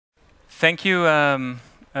thank you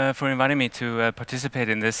for inviting me to participate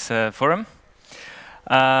in this forum.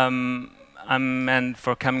 And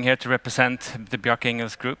for coming here to represent the B.I.G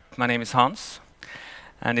English group. My name is Hans,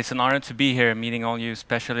 and it's an honor to be here meeting all you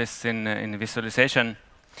specialists in visualization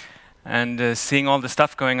and seeing all the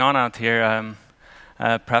stuff going on out here.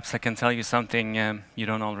 Perhaps I can tell you something you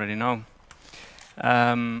don't already know.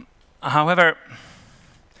 However,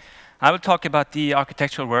 I will talk about the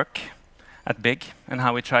architectural work at B.I.G and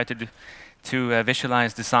how we try to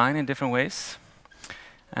visualize design in different ways.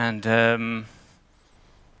 And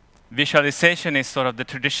visualization is sort of the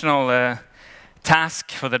traditional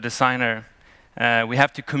task for the designer. We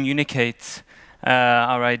have to communicate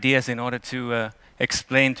our ideas in order to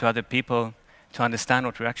explain to other people to understand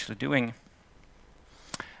what we're actually doing.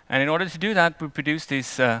 And in order to do that, we produce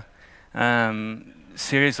this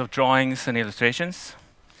series of drawings and illustrations.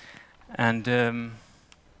 And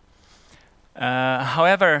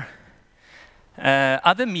however,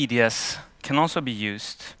 other medias can also be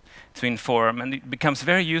used to inform, and it becomes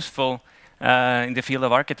very useful in the field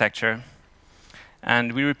of architecture.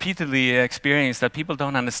 And we repeatedly experience that people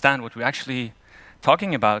don't understand what we're actually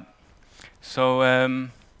talking about. So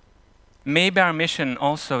maybe our mission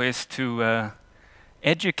also is to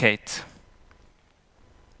educate.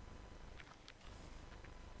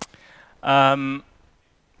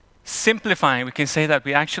 Simplifying, we can say that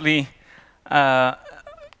we actually,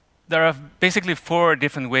 there are basically 4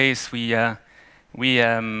 different ways we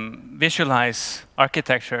visualize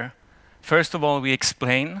architecture. First of all, we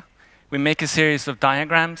explain. We make a series of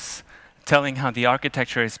diagrams telling how the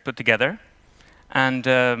architecture is put together.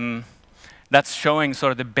 And that's showing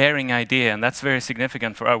sort of the bearing idea, and that's very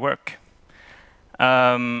significant for our work.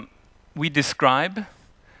 We describe.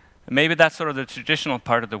 Maybe that's sort of the traditional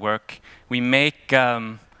part of the work. We make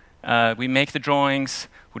the drawings,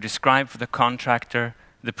 we describe for the contractor,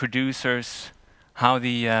 the producers, how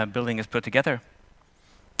the building is put together.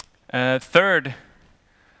 Third,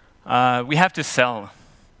 we have to sell.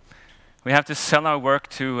 We have to sell our work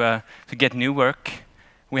to get new work.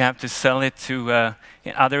 We have to sell it to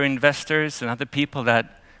other investors and other people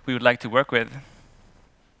that we would like to work with.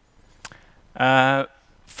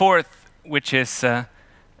 Fourth, which is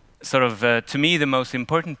sort of, to me, the most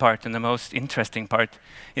important part and the most interesting part,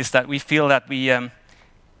 is that we feel that we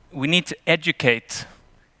need to educate.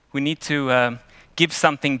 We need to give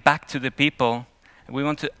something back to the people. We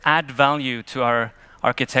want to add value to our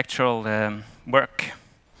architectural work.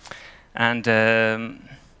 And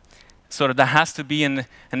sort of there has to be an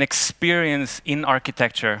experience in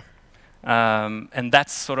architecture. And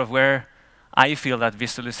that's sort of where I feel that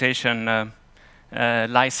visualization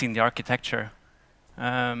lies in the architecture.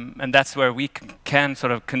 And that's where we can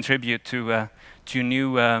sort of contribute to a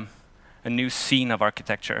new scene of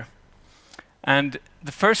architecture. And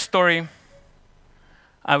the first story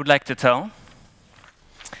I would like to tell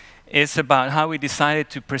is about how we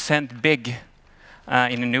decided to present B.I.G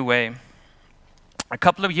in a new way. A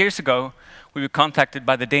couple of years ago, we were contacted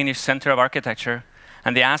by the Danish Center of Architecture,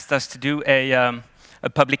 and they asked us to do a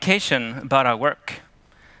publication about our work.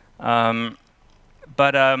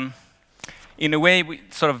 In a way, we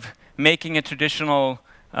sort of making a traditional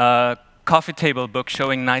coffee table book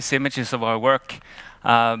showing nice images of our work.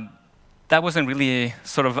 That wasn't really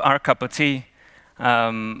sort of our cup of tea.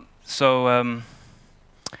 All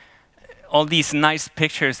these nice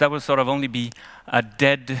pictures, that would sort of only be a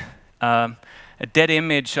dead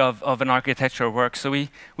image of an architectural work. So we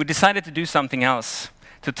decided to do something else,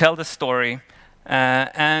 to tell the story,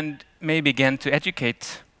 and maybe again to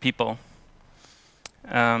educate people.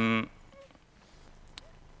 And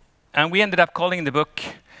we ended up calling the book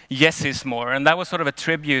Yes is More, and that was sort of a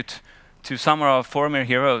tribute to some of our former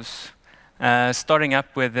heroes, starting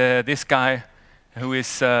up with this guy who is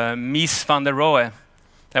Mies van der Rohe.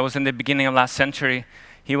 That was in the beginning of last century.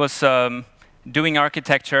 He was doing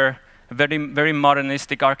architecture, very, very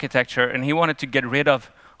modernistic architecture, and he wanted to get rid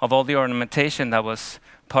of all the ornamentation that was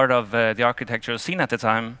part of the architectural scene at the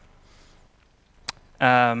time.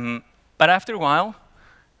 But after a while,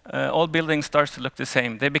 all buildings starts to look the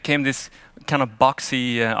same. They became this kind of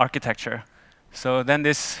boxy architecture. So then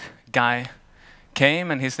this guy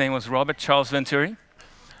came, and his name was Robert Charles Venturi.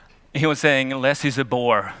 He was saying, less is a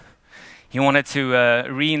bore. He wanted to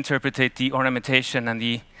reinterpret the ornamentation and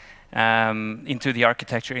the into the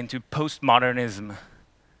architecture, into postmodernism.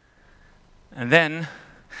 And then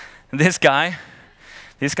this guy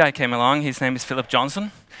came along. His name is Philip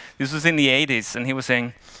Johnson. This was in the 80s, and he was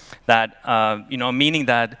saying that, meaning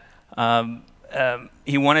that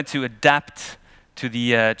he wanted to adapt to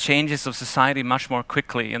the changes of society much more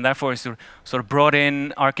quickly, and therefore sort of brought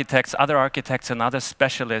in architects, other architects, and other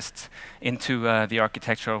specialists into the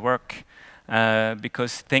architectural work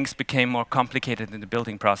because things became more complicated in the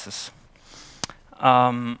building process.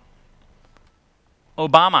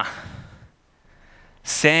 Obama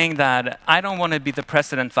saying that I don't want to be the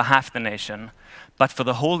president for half the nation, but for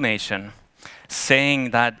the whole nation,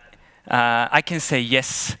 saying that I can say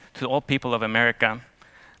yes to all people of America.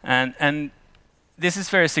 And this is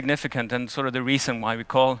very significant and sort of the reason why we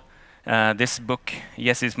call this book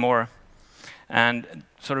Yes is More. And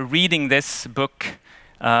sort of reading this book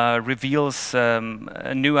reveals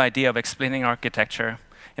a new idea of explaining architecture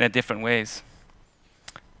in a different ways.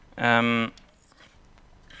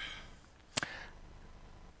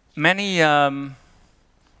 Many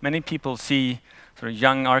people see sort of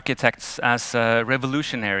young architects as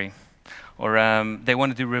revolutionary, or they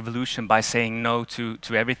want to do revolution by saying no to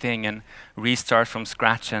everything and restart from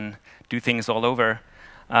scratch and do things all over.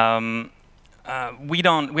 We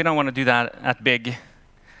don't want to do that at B.I.G,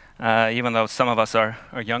 even though some of us are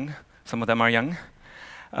young, some of them are young.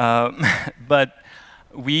 But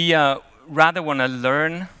we rather want to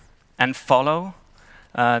learn and follow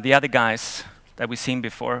the other guys that we've seen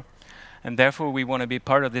before, and therefore we want to be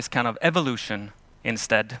part of this kind of evolution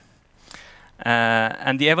instead.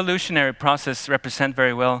 And the evolutionary process represents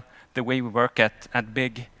very well the way we work at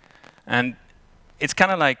B.I.G. And it's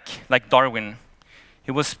kind of like Darwin.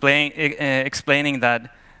 He was explaining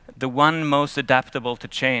that the one most adaptable to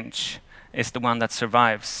change is the one that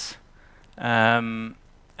survives. And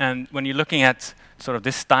when you're looking at sort of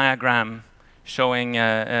this diagram showing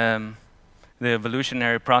the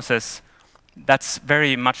evolutionary process, that's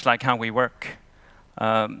very much like how we work.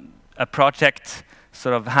 A project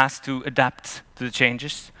sort of has to adapt to the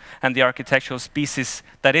changes, and the architectural species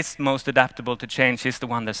that is most adaptable to change is the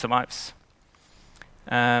one that survives.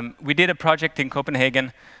 We did a project in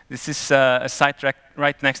Copenhagen. This is a site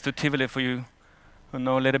right next to Tivoli for you who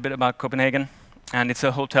know a little bit about Copenhagen, and it's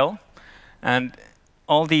a hotel. And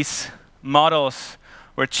all these models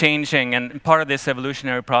were changing, and part of this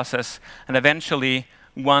evolutionary process, and eventually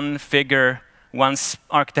one figure, one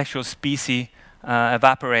architectural species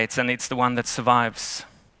evaporates, and it's the one that survives.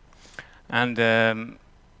 And yeah,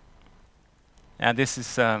 this is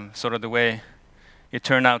sort of the way it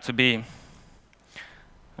turned out to be.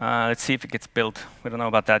 Let's see if it gets built. We don't know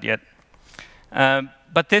about that yet.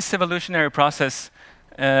 But this evolutionary process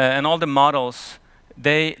and all the models,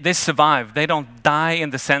 they survive. They don't die in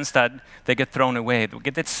the sense that they get thrown away.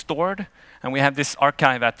 They get stored, and we have this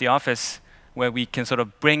archive at the office where we can sort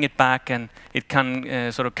of bring it back, and it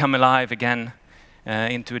can sort of come alive again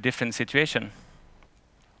into a different situation.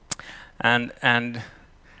 And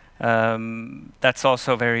that's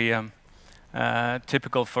also very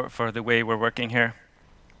typical for the way we're working here.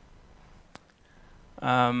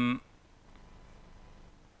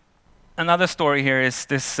 Another story here is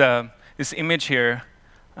this this image here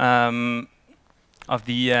of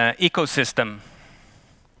the ecosystem.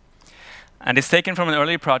 And it's taken from an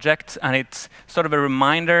early project, and it's sort of a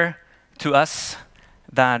reminder to us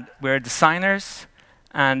that we're designers,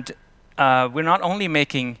 and we're not only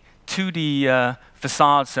making 2D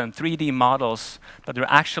facades and 3D models, but we're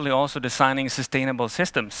actually also designing sustainable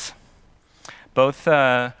systems, both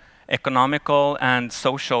economical and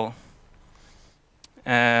social.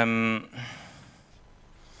 And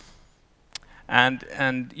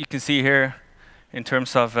you can see here, in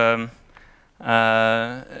terms of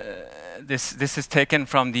this is taken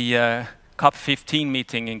from the COP15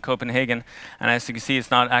 meeting in Copenhagen, and as you can see,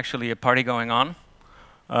 it's not actually a party going on.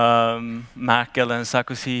 Merkel and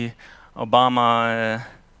Sarkozy, Obama,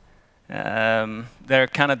 they're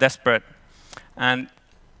kind of desperate. And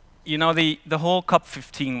you know, the whole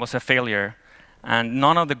COP15 was a failure, and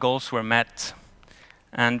none of the goals were met.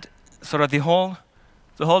 And sort of the whole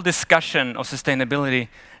discussion of sustainability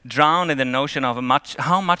drowned in the notion of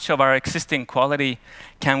how much of our existing quality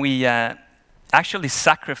can we actually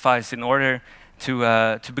sacrifice in order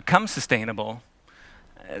to become sustainable.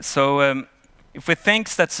 So if we think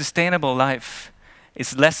that sustainable life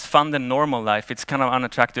is less fun than normal life, it's kind of an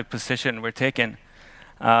unattractive position we're taking.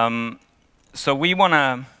 So we want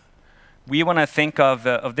to think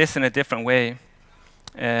of this in a different way.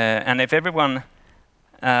 And if everyone,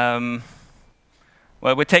 well,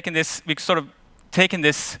 we've sort of taken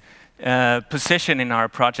this position in our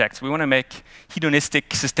projects. We want to make hedonistic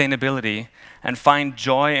sustainability and find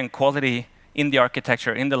joy and quality in the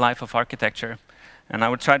architecture, in the life of architecture. And I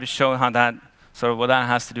would try to show how that, sort of what that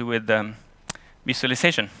has to do with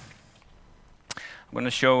visualization. I'm going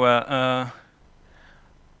to show a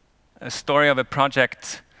story of a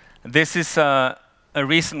project. This is a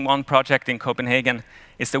recent one project in Copenhagen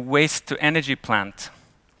is the waste-to-energy plant.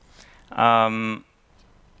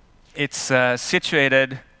 It's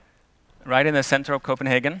situated right in the center of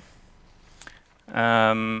Copenhagen.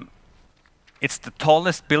 It's the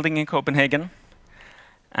tallest building in Copenhagen.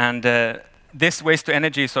 And this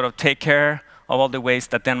waste-to-energy sort of take care of all the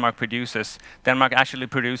waste that Denmark produces. Denmark actually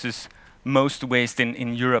produces most waste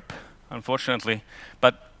in Europe, unfortunately.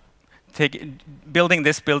 But building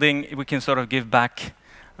this building, we can sort of give back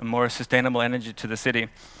a more sustainable energy to the city.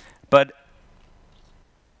 But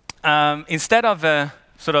instead of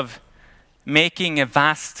sort of making a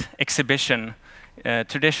vast exhibition,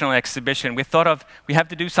 traditional exhibition, we thought of we have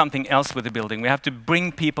to do something else with the building. We have to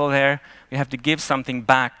bring people there. We have to give something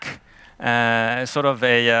back, sort of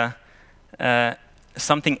a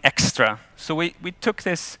something extra. So we took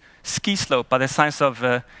this ski slope by the size of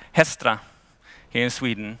Hestra here in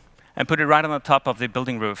Sweden and put it right on the top of the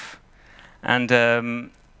building roof.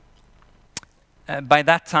 And by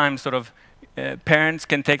that time, sort of parents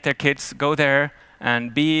can take their kids, go there,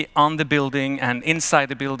 and be on the building and inside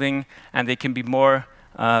the building, and they can be more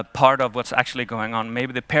part of what's actually going on.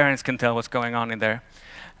 Maybe the parents can tell what's going on in there.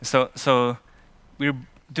 So we're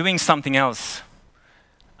doing something else.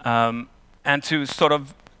 And to sort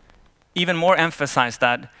of even more emphasize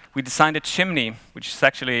that, we designed a chimney, which is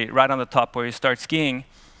actually right on the top where you start skiing.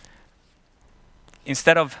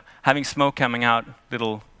 Instead of having smoke coming out,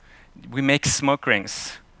 we make smoke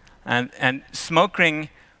rings. And smoke ring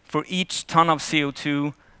for each ton of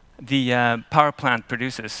CO2 the power plant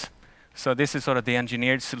produces. So this is sort of the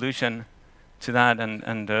engineered solution to that.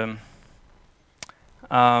 And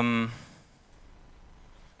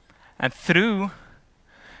through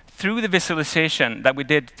the visualization that we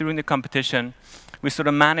did during the competition, we sort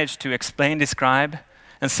of managed to explain, describe,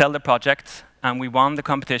 and sell the project, and we won the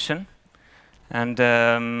competition. And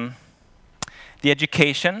the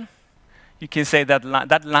education, you can say that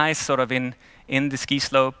that lies sort of in the ski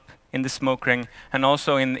slope, in the smoke ring, and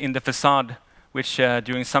also in the facade, which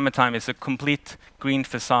during summertime is a complete green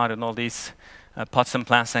facade, and all these pots and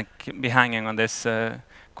plants that can be hanging on this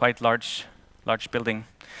quite large building.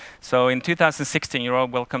 So in 2016, you're all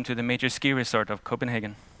welcome to the major ski resort of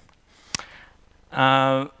Copenhagen.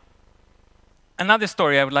 Another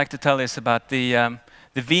story I would like to tell is about the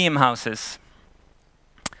VM houses.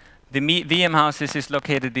 The VM houses is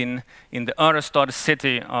located in the Ørestad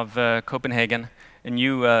city of Copenhagen, a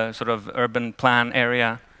new sort of urban plan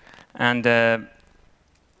area. And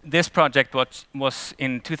this project was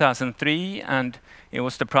in 2003, and it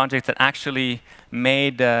was the project that actually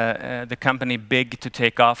made the company big to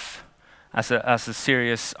take off as a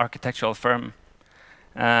serious architectural firm.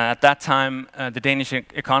 At that time, the Danish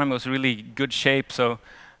economy was really good shape, so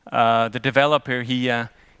the developer, he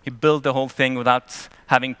built the whole thing without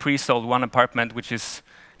having pre-sold one apartment, which is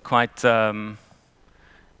quite, I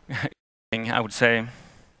would say.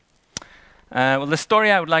 Well, the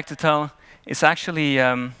story I would like to tell is actually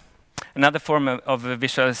another form of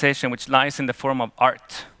visualization, which lies in the form of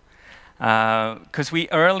art. Because we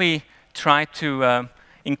early tried to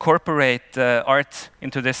incorporate art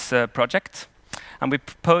into this project. And we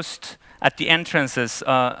proposed at the entrances,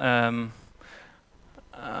 at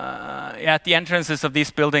the entrances of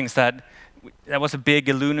these buildings that was a big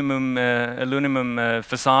aluminum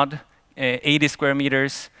facade, 80 square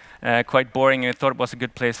meters, quite boring. And we thought it was a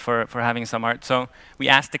good place for having some art. So we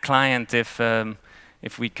asked the client if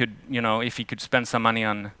we could, if he could spend some money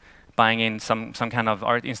on buying in some kind of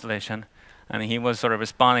art installation, and he was sort of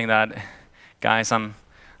responding that, guys, I'm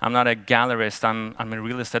not a gallerist, I'm a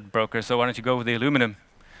real estate broker, so why don't you go with the aluminum?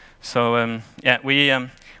 So yeah,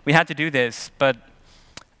 we had to do this, but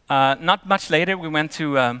not much later we went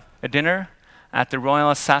to a dinner at the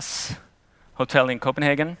Royal SAS Hotel in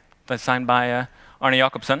Copenhagen, designed by Arne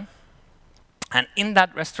Jacobsen. And in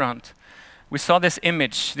that restaurant, we saw this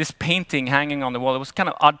image, this painting hanging on the wall. It was kind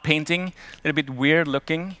of odd painting, a little bit weird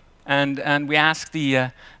looking, and we asked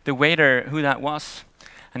the waiter who that was.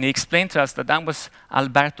 And he explained to us that that was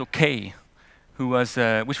Alberto K,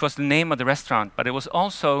 which was the name of the restaurant, but it was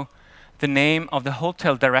also the name of the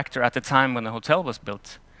hotel director at the time when the hotel was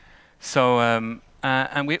built. So,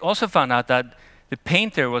 and we also found out that the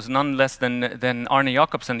painter was none less than Arne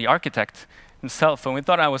Jacobsen, the architect himself. And we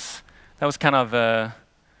thought that was kind of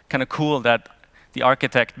cool that the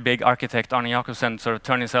big architect Arne Jacobsen, sort of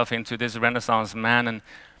turned himself into this Renaissance man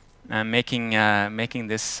and making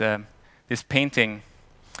this painting,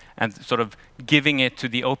 and sort of giving it to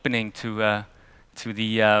the opening to the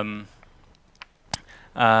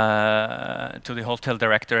hotel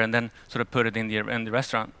director, and then sort of put it in the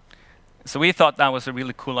restaurant. So we thought that was a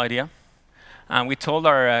really cool idea, and we told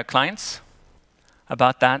our clients,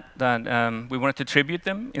 about that we wanted to tribute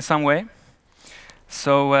them in some way.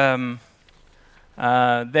 So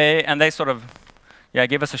they sort of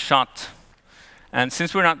gave us a shot. And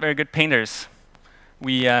since we're not very good painters,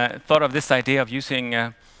 we thought of this idea of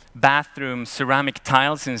using bathroom ceramic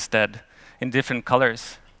tiles instead in different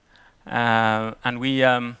colors. And we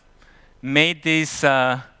made these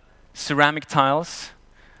ceramic tiles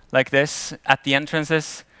like this at the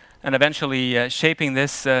entrances, and eventually shaping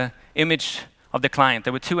this image of the client.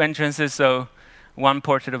 There were 2 entrances, so 1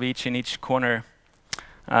 portrait of each in each corner.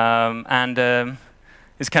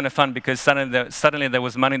 It's kind of fun because suddenly there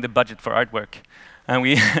was money in the budget for artwork. And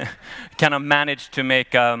we kind of managed to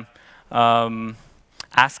make ass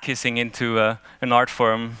kissing into an art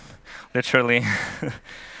form, literally.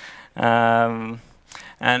 And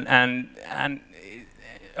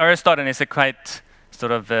Örestaden is a quite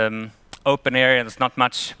sort of open area. There's not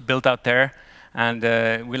much built out there, and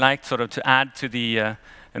we liked sort of to add to the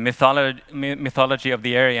mythology of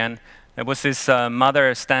the area. And there was this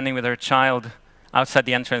mother standing with her child outside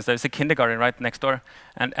the entrance. There's a kindergarten right next door,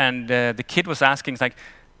 and the kid was asking, like,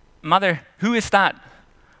 "Mother, who is that?"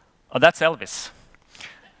 "Oh, that's Elvis."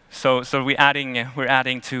 So we're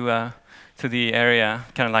adding to the area,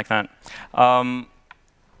 kind of like that.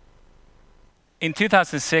 In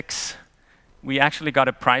 2006, we actually got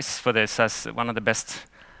a prize for this as one of the best,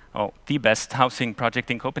 the best housing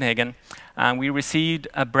project in Copenhagen, and we received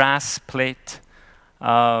a brass plate.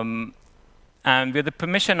 And with the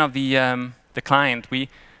permission of the client, we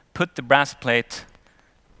put the brass plate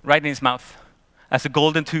right in his mouth as a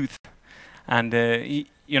golden tooth. And the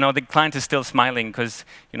client is still smiling because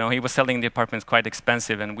he was selling the apartments quite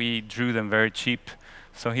expensive, and we drew them very cheap.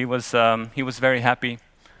 So he was very happy.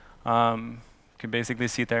 You can basically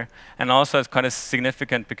see it there. And also it's quite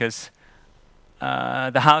significant because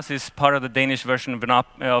the house is part of the Danish version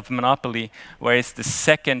of Monopoly, where it's the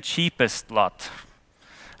 2nd cheapest lot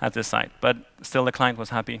at the site. But still, the client was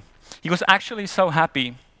happy. He was actually so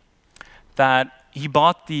happy that he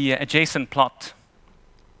bought the adjacent plot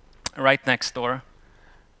right next door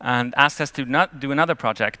and asked us to not do another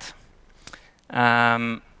project.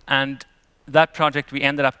 And that project we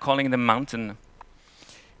ended up calling the Mountain.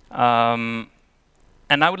 And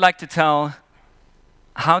I would like to tell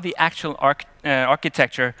how the actual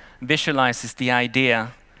architecture visualizes the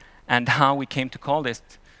idea and how we came to call this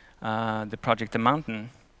the project the Mountain.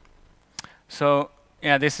 So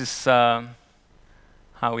yeah, this is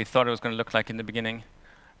how we thought it was going to look like in the beginning.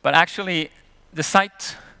 But actually, the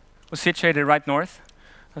site was situated right north,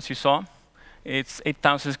 as you saw. It's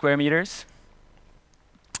 8,000 square meters.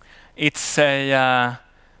 It's a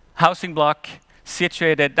housing block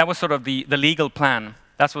situated, that was sort of the legal plan.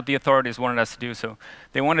 That's what the authorities wanted us to do. So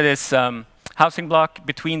they wanted this housing block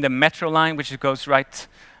between the metro line, which goes right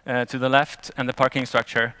to the left, and the parking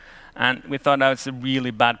structure. And we thought that was a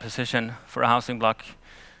really bad position for a housing block,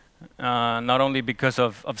 not only because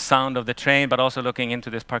of sound of the train, but also looking into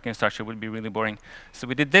this parking structure would be really boring. So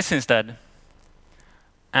we did this instead.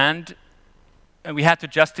 And we had to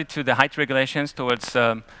adjust it to the height regulations towards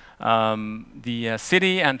the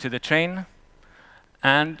city and to the train.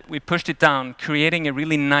 And we pushed it down, creating a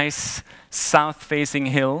really nice south-facing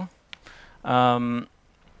hill. And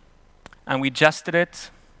we adjusted it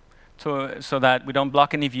so that we don't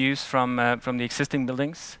block any views from the existing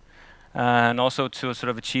buildings, and also to sort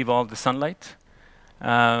of achieve all the sunlight.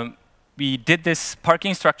 We did this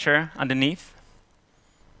parking structure underneath,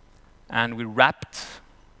 and we wrapped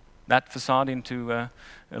that facade into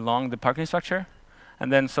along the parking structure,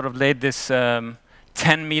 and then sort of laid this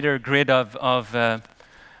 10-meter grid of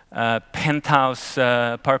penthouse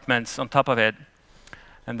apartments on top of it,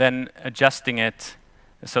 and then adjusting it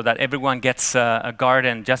so that everyone gets a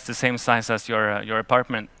garden just the same size as your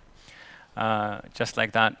apartment, just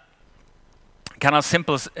like that. Kind of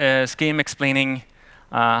simple scheme explaining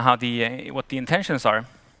how what the intentions are.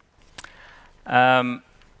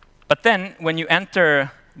 But then when you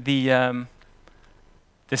enter the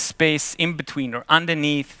space in between or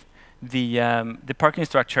underneath the parking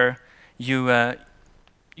structure, you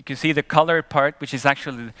can see the colored part, which is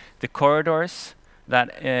actually the corridors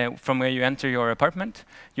that from where you enter your apartment.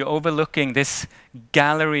 You're overlooking this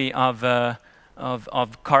gallery of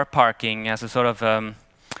car parking as a sort of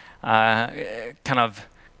kind of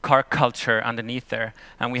car culture underneath there,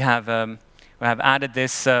 and we have added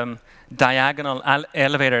this diagonal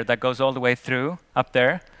elevator that goes all the way through up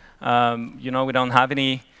there. We don't have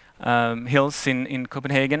any hills in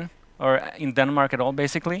Copenhagen or in Denmark at all,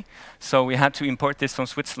 basically. So we had to import this from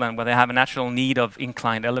Switzerland, where they have a natural need of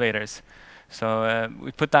inclined elevators. So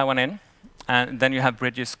we put that one in, and then you have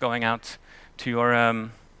bridges going out to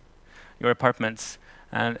your apartments.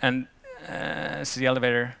 And this is the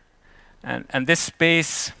elevator. And this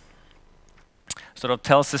space sort of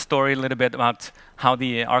tells the story a little bit about how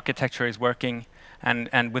the architecture is working,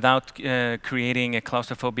 and without creating a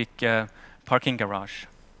claustrophobic parking garage.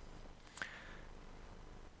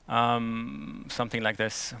 Something like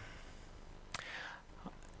this.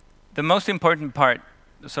 The most important part,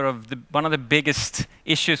 sort of one of the biggest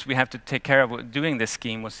issues we have to take care of doing this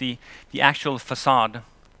scheme, was the actual facade.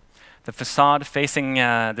 The facade facing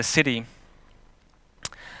the city.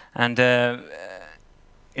 And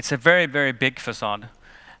it's a very, very big facade.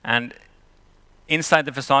 And inside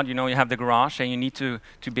the facade, you know, you have the garage, and you need to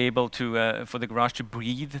be able to, for the garage to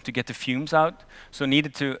breathe, to get the fumes out. So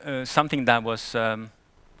needed to something that was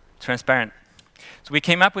transparent. So we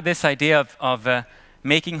came up with this idea of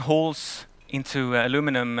making holes into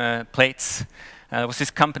aluminum plates. It was this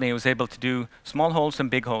company who was able to do small holes and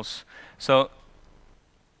big holes. So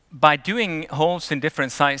by doing holes in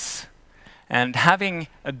different size and having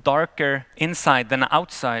a darker inside than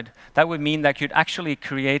outside, that would mean that you'd actually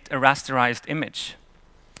create a rasterized image.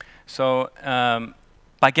 So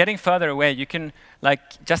by getting further away, you can,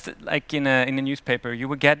 just like in a newspaper, you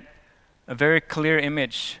would get a very clear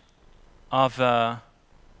image of a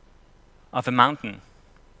mountain.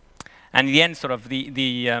 And in the end, sort of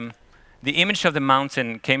the image of the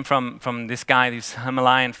mountain came from this guy, this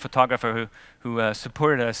Himalayan photographer who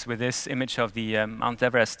supported us with this image of the Mount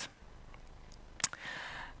Everest.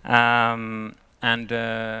 Yeah,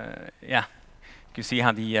 you can see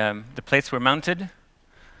how the plates were mounted.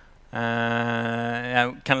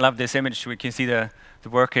 I kind of love this image. We can see the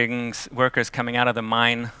workers coming out of the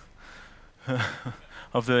mine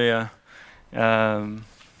of the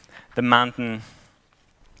mountain.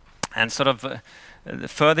 And sort of the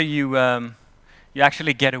further you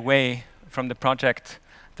actually get away from the project,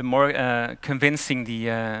 the more convincing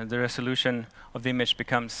the resolution of the image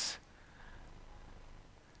becomes.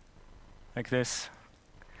 Like this.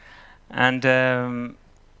 And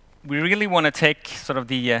we really want to take sort of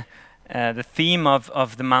the theme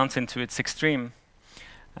of the mountain to its extreme.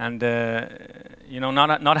 And you know,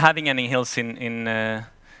 not having any hills in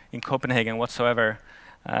Copenhagen whatsoever.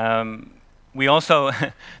 We also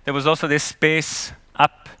there was also this space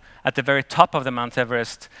up at the very top of the Mount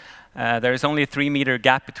Everest. There is only a 3-meter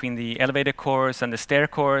gap between the elevator cores and the stair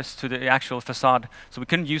cores to the actual facade, so we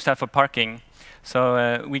couldn't use that for parking.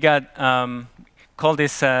 So we got called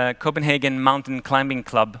this Copenhagen Mountain Climbing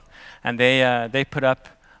Club, and they put up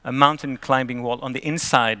a mountain climbing wall on the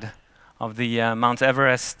inside of the Mount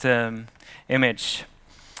Everest image.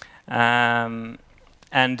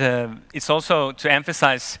 And it's also to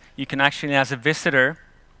emphasize, you can actually, as a visitor,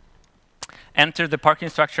 enter the parking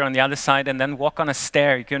structure on the other side and then walk on a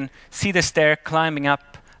stair. You can see the stair climbing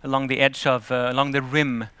up along the edge of, along the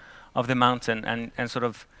rim of the mountain, and sort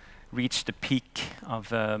of reach the peak of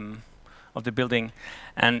the building.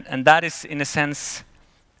 And that is, in a sense,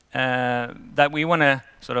 that we want to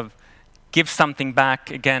sort of give something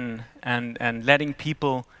back again, and letting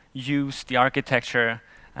people use the architecture,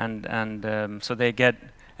 and so they get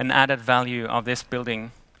an added value of this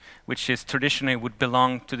building, which is traditionally would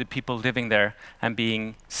belong to the people living there and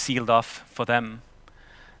being sealed off for them.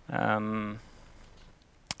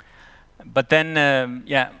 But then,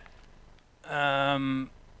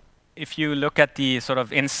 if you look at the sort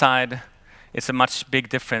of inside, it's a much big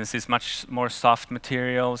difference. It's much more soft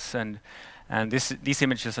materials, and these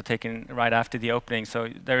images are taken right after the opening, so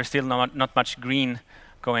there is still not much green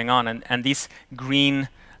going on, and these green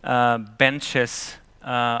benches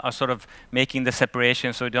are sort of making the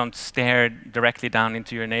separation so you don't stare directly down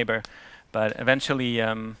into your neighbor. But eventually,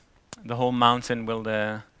 the whole mountain will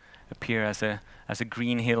appear as a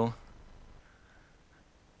green hill,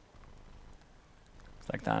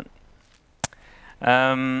 like that.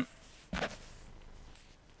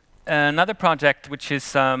 Another project, which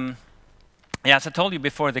is, as I told you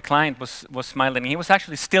before, the client was smiling. He was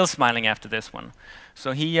actually still smiling after this one.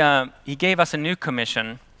 So he gave us a new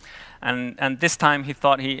commission, and this time he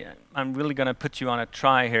thought, I'm really going to put you on a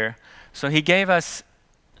try here. So he gave us,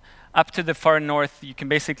 up to the far north, you can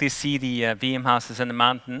basically see the VM houses in the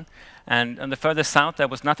mountain, and on the further south there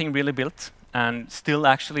was nothing really built, and still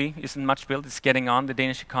actually isn't much built. It's getting on. The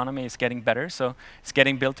Danish economy is getting better, so it's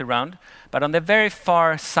getting built around. But on the very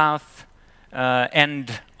far south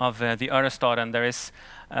end of the Ørestaden, there is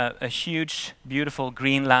a huge, beautiful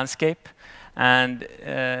green landscape, and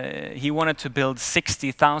he wanted to build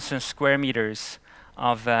 60,000 square meters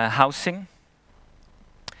of housing,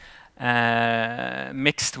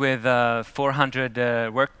 mixed with 400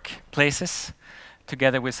 workplaces,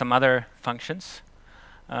 together with some other functions.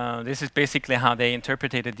 This is basically how they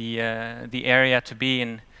interpreted the area to be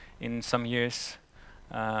in some years.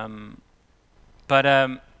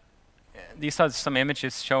 But these are some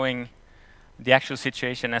images showing the actual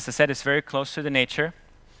situation. As I said, it's very close to the nature,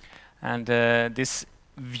 and this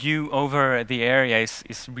view over the area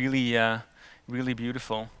is really really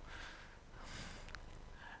beautiful.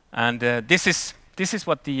 And this is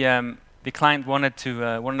what the client wanted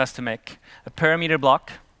us to make: a perimeter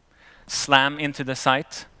block, slam into the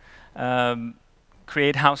site,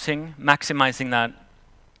 create housing, maximizing that.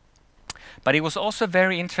 But he was also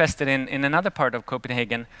very interested in another part of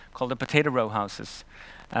Copenhagen called the potato row houses.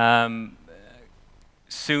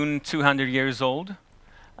 Soon 200 years old,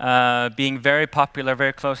 being very popular,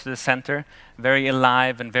 very close to the center, very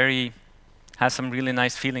alive, and has some really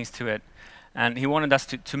nice feelings to it. And he wanted us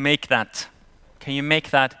to make that. Can you make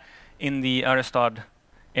that in the Ørestad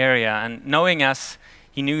area? And knowing us,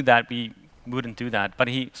 he knew that we wouldn't do that, but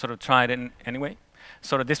he sort of tried it anyway.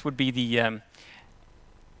 Sort of this would be the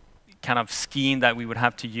kind of scheme that we would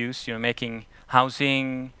have to use, making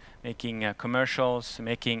housing, making commercials,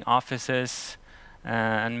 making offices,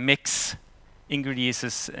 and mix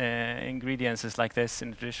ingredients like this in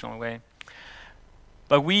a traditional way.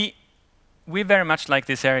 But we very much like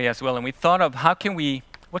this area as well, and we thought of what can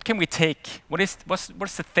we take? What's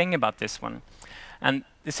the thing about this one? And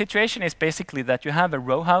the situation is basically that you have a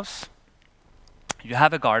row house, you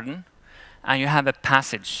have a garden, and you have a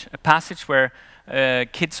passage where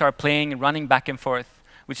kids are playing, running back and forth,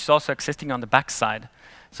 which is also existing on the back side.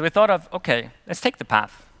 So we thought of, okay, let's take the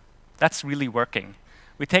path. That's really working.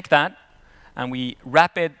 We take that, and we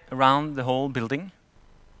wrap it around the whole building,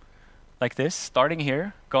 like this, starting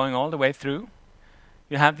here, going all the way through.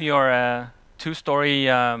 You have your two-story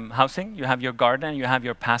housing, you have your garden, you have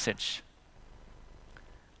your passage.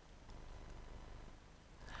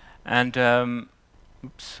 And,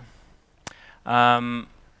 oops.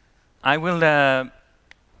 I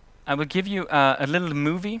will give you a little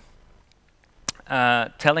movie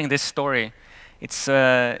telling this story. It's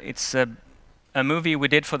a movie we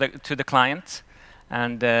did to the client,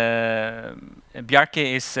 and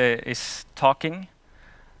Bjarke is talking,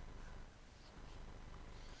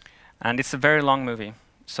 and it's a very long movie.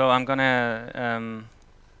 So I'm gonna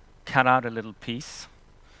cut out a little piece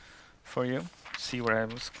for you. See where I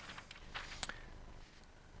was.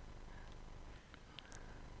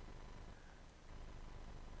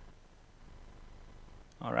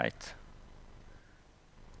 All right,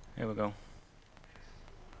 here we go.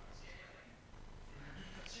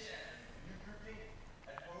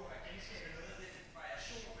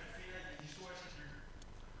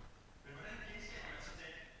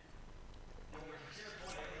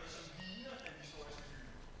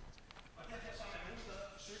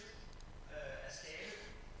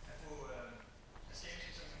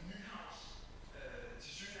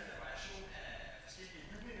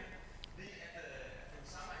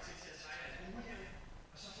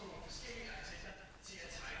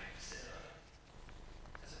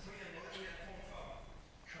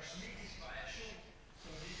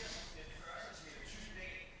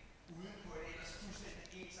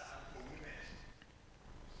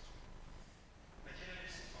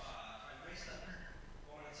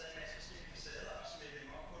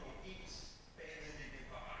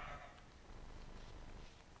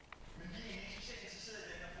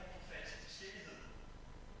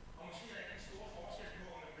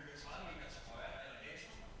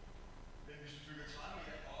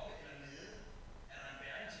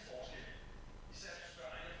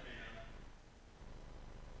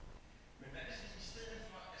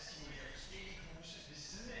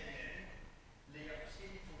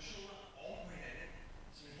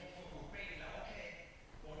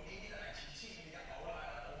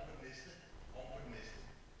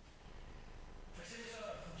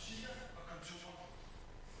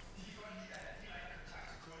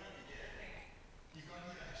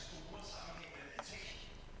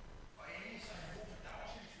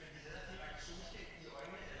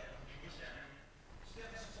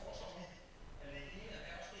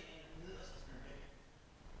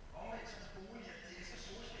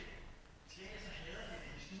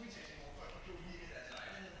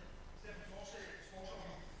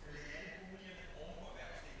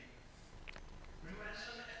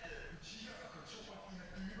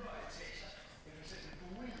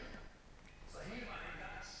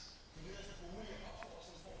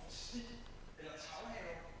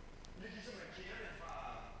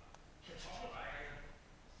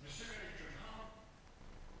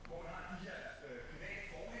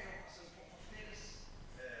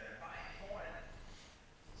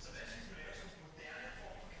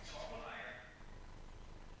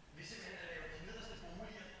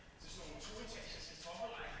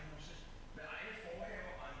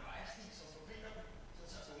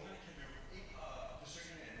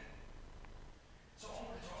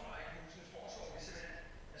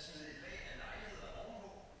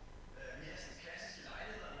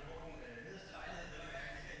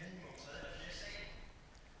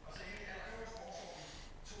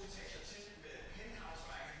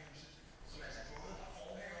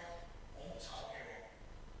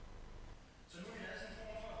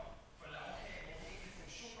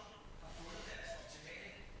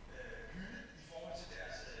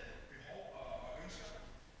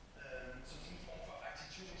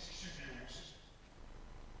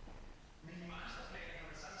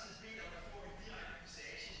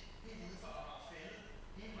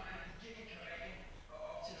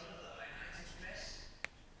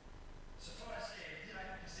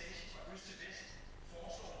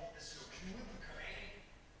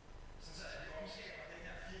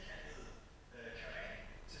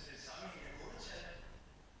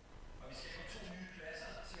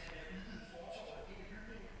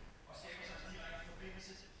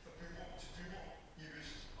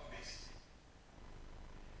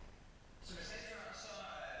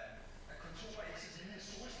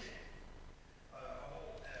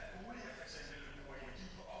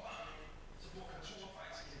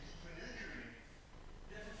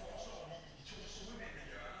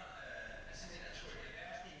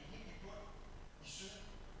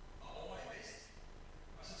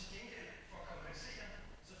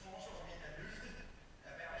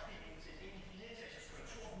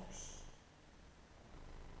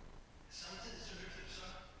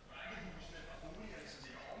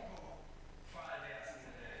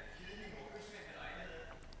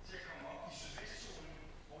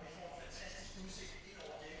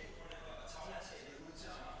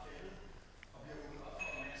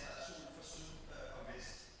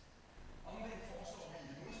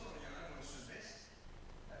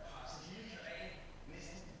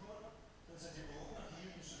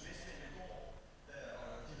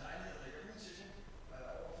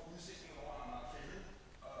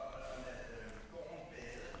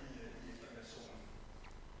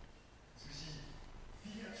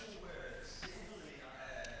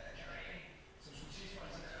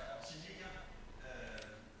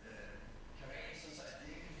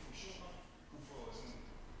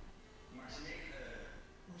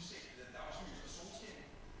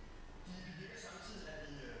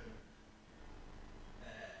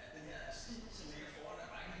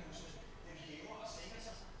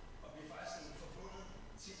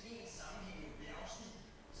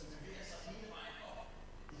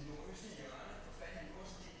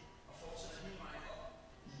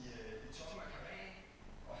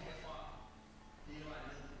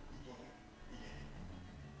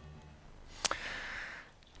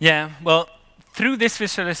 Yeah, well, through this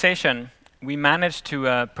visualization, we managed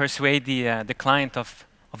to persuade the client of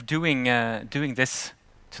doing this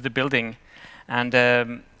to the building, and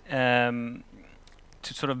to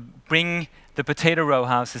sort of bring the potato row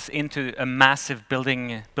houses into a massive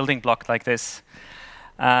building block like this.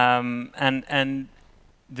 And in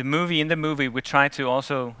the movie, we try to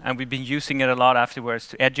also, and we've been using it a lot afterwards,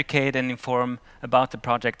 to educate and inform about the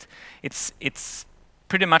project. It's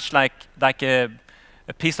pretty much like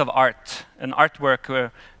a piece of art, an artwork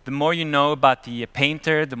where the more you know about the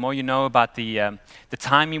painter, the more you know about the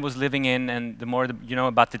time he was living in, and the more you know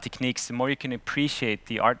about the techniques, the more you can appreciate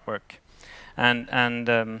the artwork. And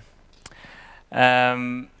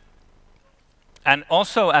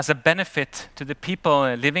also as a benefit to the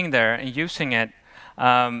people living there and using it,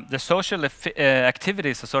 the social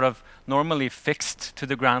activities are sort of normally fixed to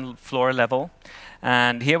the ground floor level,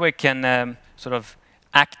 and here we can sort of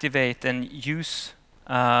activate and use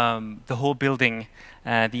the whole building,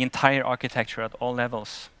 the entire architecture at all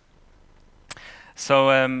levels. So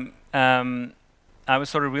I will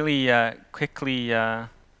sort of really quickly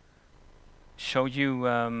show you.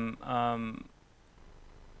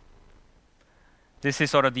 This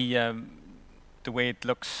is sort of the way it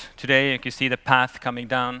looks today. You can see the path coming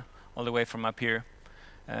down all the way from up here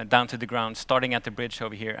down to the ground, starting at the bridge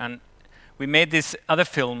over here. And we made this other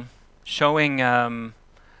film showing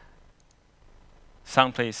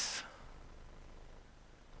sound, please.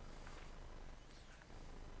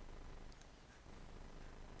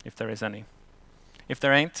 If there is any. If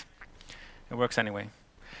there ain't, it works anyway.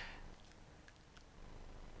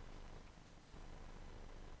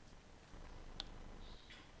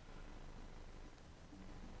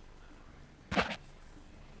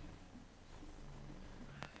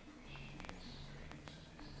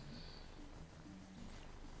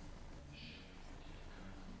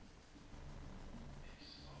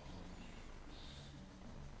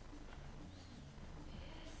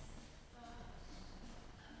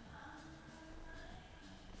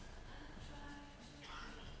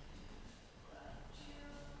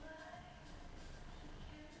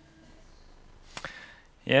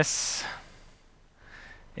 Yes,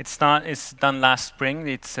 it's done last spring.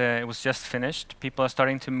 It was just finished. People are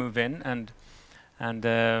starting to move in, and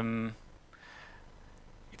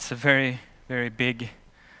it's a very, very big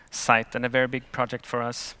site and a very big project for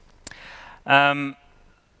us.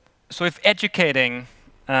 So if educating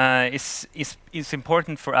is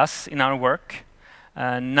important for us in our work,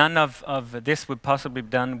 none of this would possibly be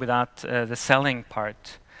done without the selling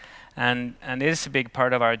part, and it is a big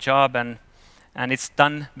part of our job, and it's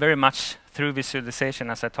done very much through visualization,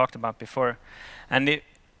 as I talked about before. And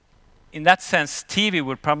in that sense, TV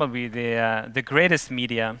would probably be the greatest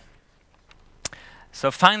media. So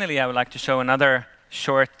finally, I would like to show another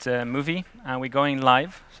short movie. We're going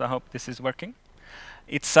live, so I hope this is working.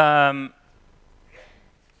 It's a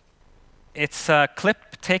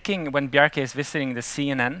clip taking when Bjarke is visiting the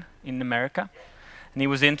CNN in America, and he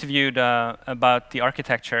was interviewed about the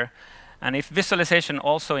architecture. And if visualization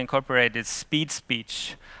also incorporated speed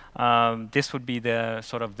speech, this would be the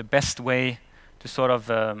sort of the best way to sort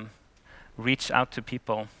of reach out to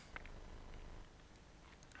people.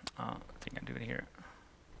 I think I do it here.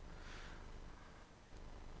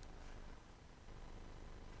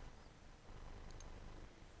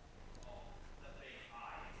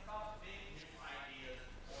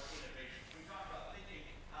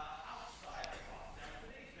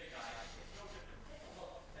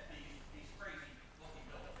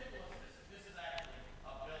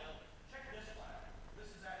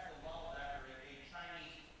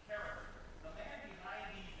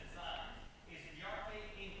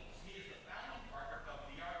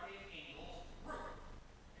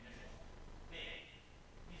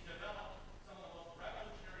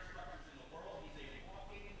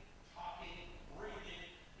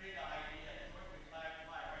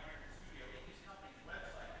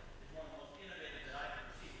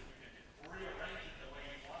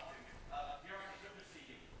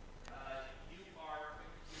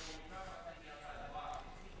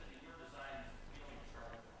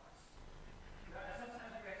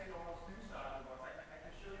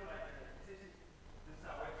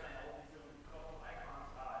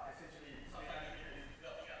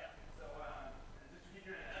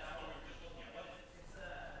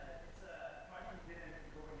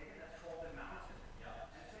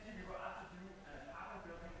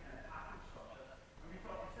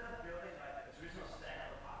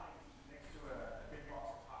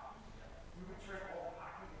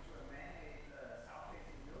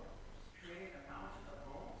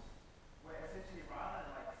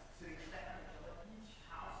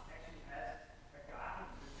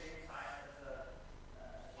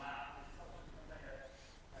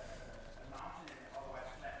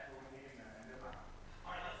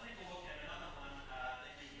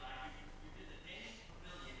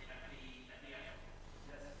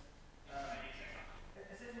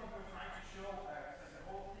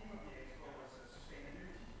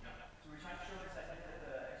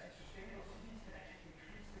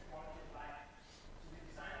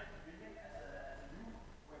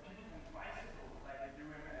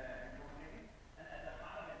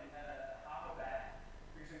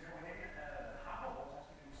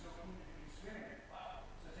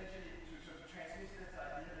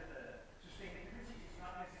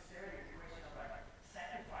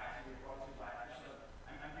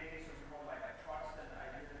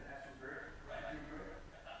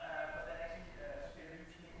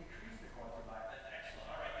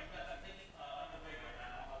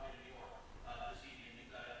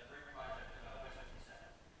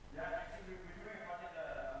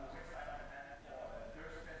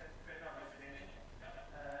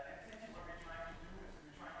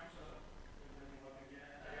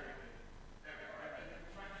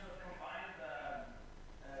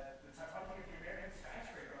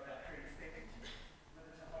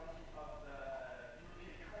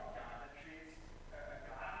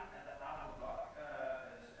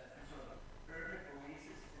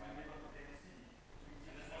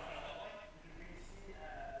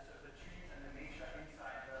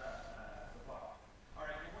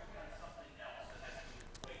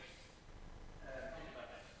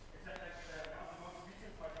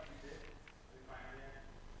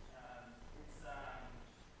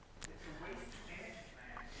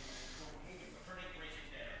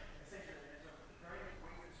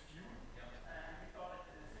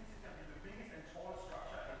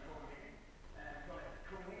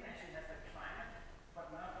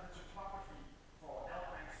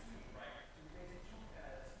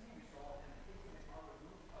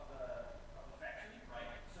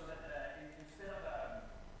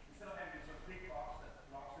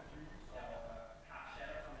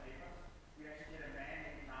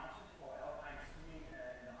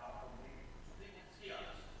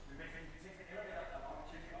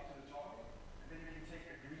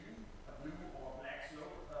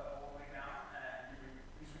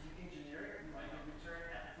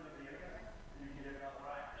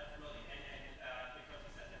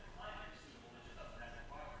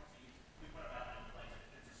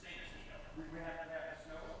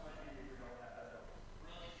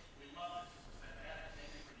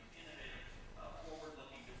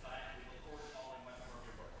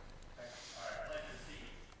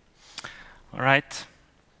 All right.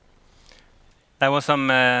 That was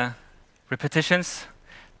some repetitions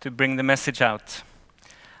to bring the message out.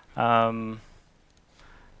 Thank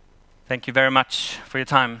you very much for your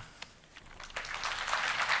time.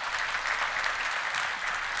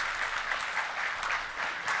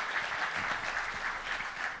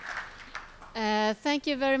 Thank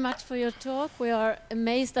you very much for your talk. We are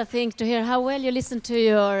amazed, I think, to hear how well you listen to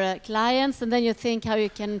your clients, and then you think how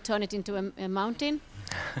you can turn it into a mountain.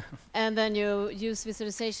 And then you use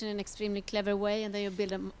visualization in an extremely clever way, and then you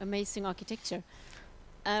build an amazing architecture.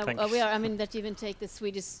 I mean, that you even take the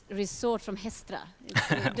Swedish resort from Hestra.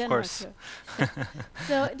 Of course.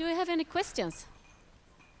 So, do we have any questions?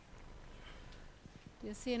 Do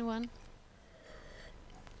you see anyone?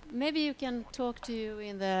 Maybe you can talk to you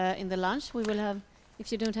in the lunch. We will have,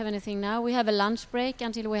 if you don't have anything now, we have a lunch break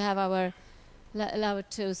until we have our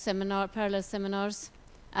two parallel seminars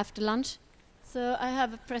after lunch. So I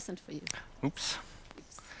have a present for you. Oops.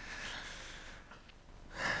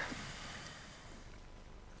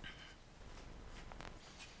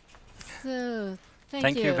 So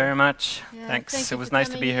thank you very much. Yeah, Thanks. Thank it was nice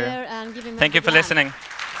to be here. And thank you for listening.